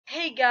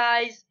Hey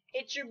guys,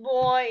 it's your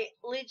boy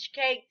Leech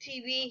Cake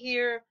TV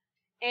here,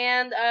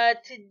 and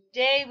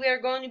today we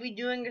are going to be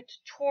doing a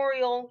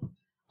tutorial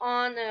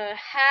on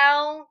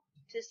how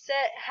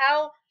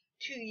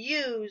to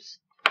use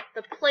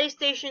the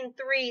PlayStation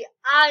 3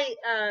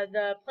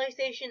 the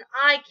PlayStation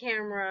Eye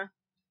camera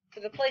for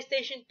the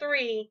PlayStation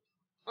 3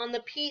 on the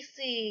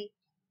PC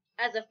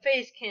as a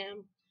face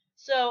cam.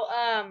 So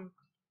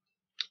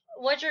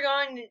what you're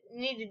going to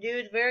need to do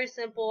is very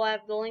simple. I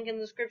have the link in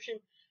the description.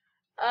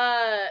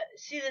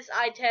 See this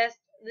eye test.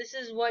 This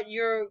is what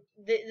you're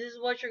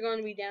going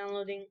to be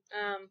downloading.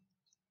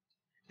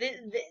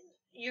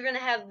 You're gonna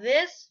have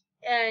this,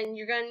 and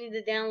you're gonna need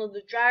to download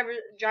the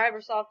driver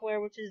software,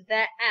 which is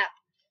that app.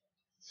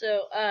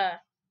 So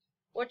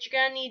what you're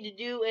gonna need to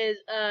do is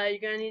you're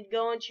gonna need to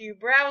go into your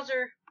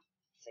browser.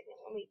 Second,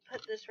 let me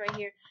put this right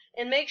here,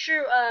 and make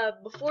sure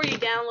before you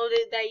download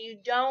it that you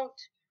don't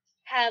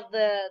have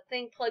the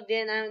thing plugged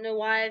in. I don't know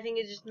why. I think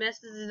it just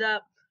messes it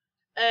up.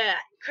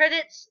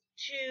 Credits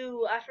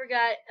to, I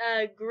forgot,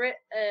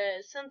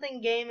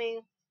 something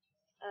gaming.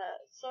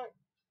 Sorry,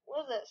 what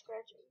was that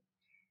scratching?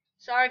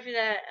 Sorry for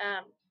that,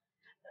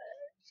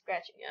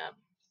 scratching.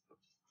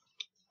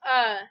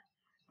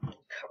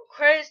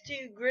 Credits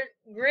to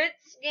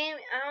Grits game.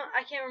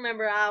 I can't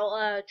remember.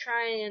 I'll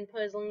try and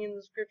put his link in the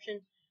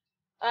description.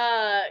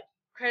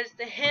 Credits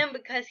to him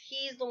because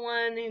he's the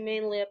one who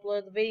mainly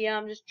uploaded the video.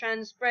 I'm just trying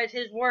to spread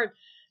his word.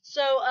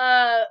 So,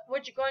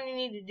 what you're going to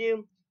need to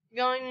do,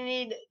 you're going to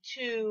need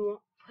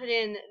to put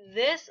in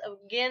this.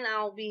 Again,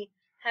 I'll be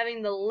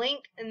having the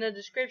link in the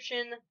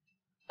description.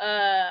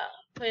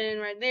 Put it in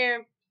right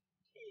there.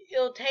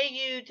 It'll take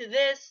you to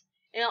this,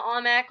 and it'll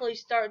automatically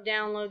start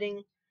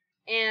downloading.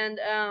 And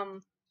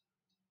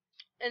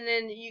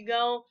then you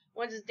go,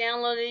 once it's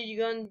downloaded, you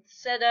go and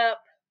set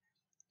up.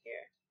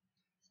 Here,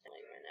 it's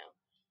downloading right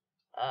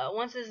now.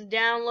 Once it's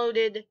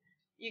downloaded,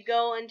 you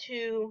go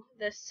into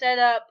the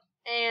setup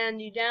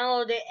and you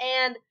download it,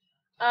 and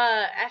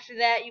after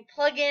that you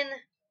plug in,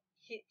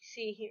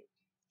 see here,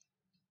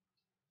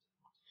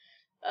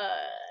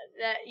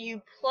 that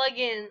you plug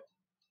in,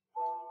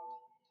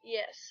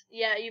 yes,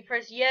 yeah, you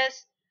press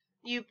yes,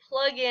 you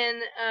plug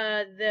in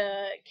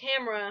the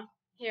camera.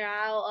 Here,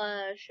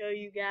 I'll show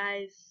you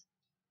guys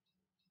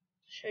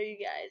a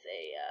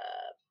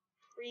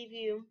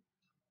preview.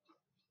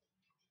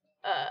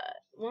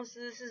 Once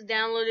this is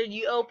downloaded,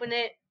 you open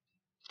it.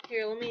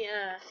 Here, let me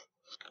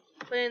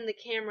put in the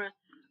camera.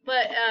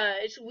 But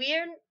it's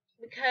weird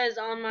because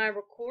on my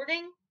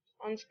recording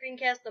on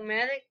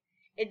Screencast-O-Matic,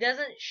 it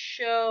doesn't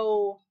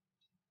show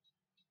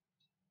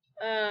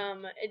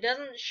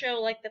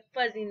like the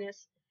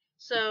fuzziness.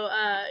 So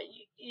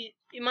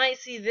you might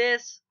see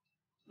this,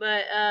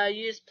 but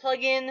you just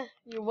plug in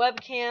your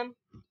webcam.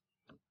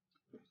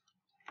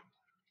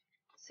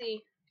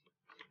 See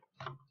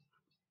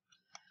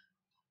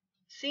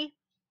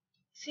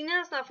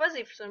now it's not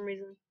fuzzy for some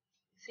reason.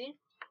 See?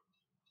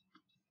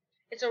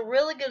 It's a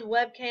really good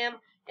webcam,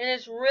 and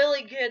it's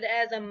really good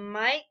as a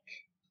mic.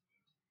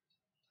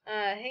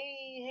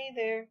 Hey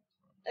there.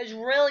 It's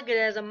really good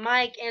as a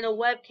mic and a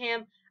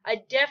webcam.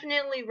 I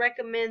definitely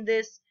recommend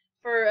this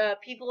for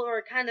people who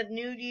are kind of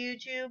new to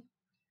YouTube.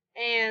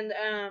 And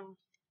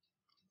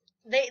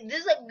this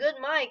is a good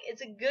mic.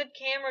 It's a good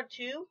camera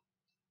too.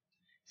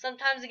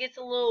 Sometimes it gets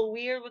a little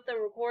weird with the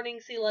recording.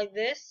 See, like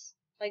this.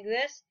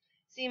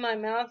 See, my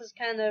mouth is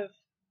kind of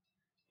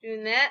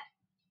doing that.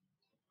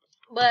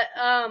 But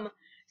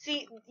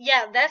see,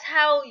 yeah, that's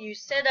how you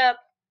set up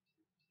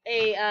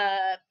a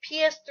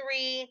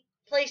PS3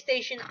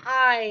 PlayStation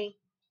Eye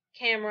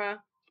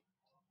camera.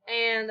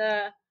 And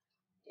yeah,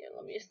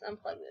 let me just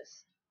unplug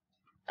this.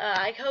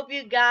 I hope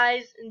you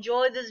guys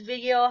enjoyed this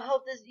video. I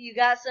hope you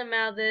got something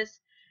out of this.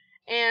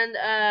 And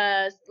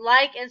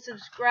like and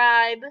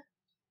subscribe.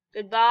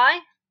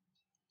 Goodbye.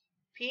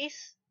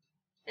 Peace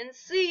and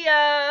see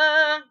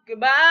ya.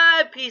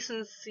 Goodbye. Peace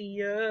and see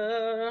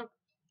ya.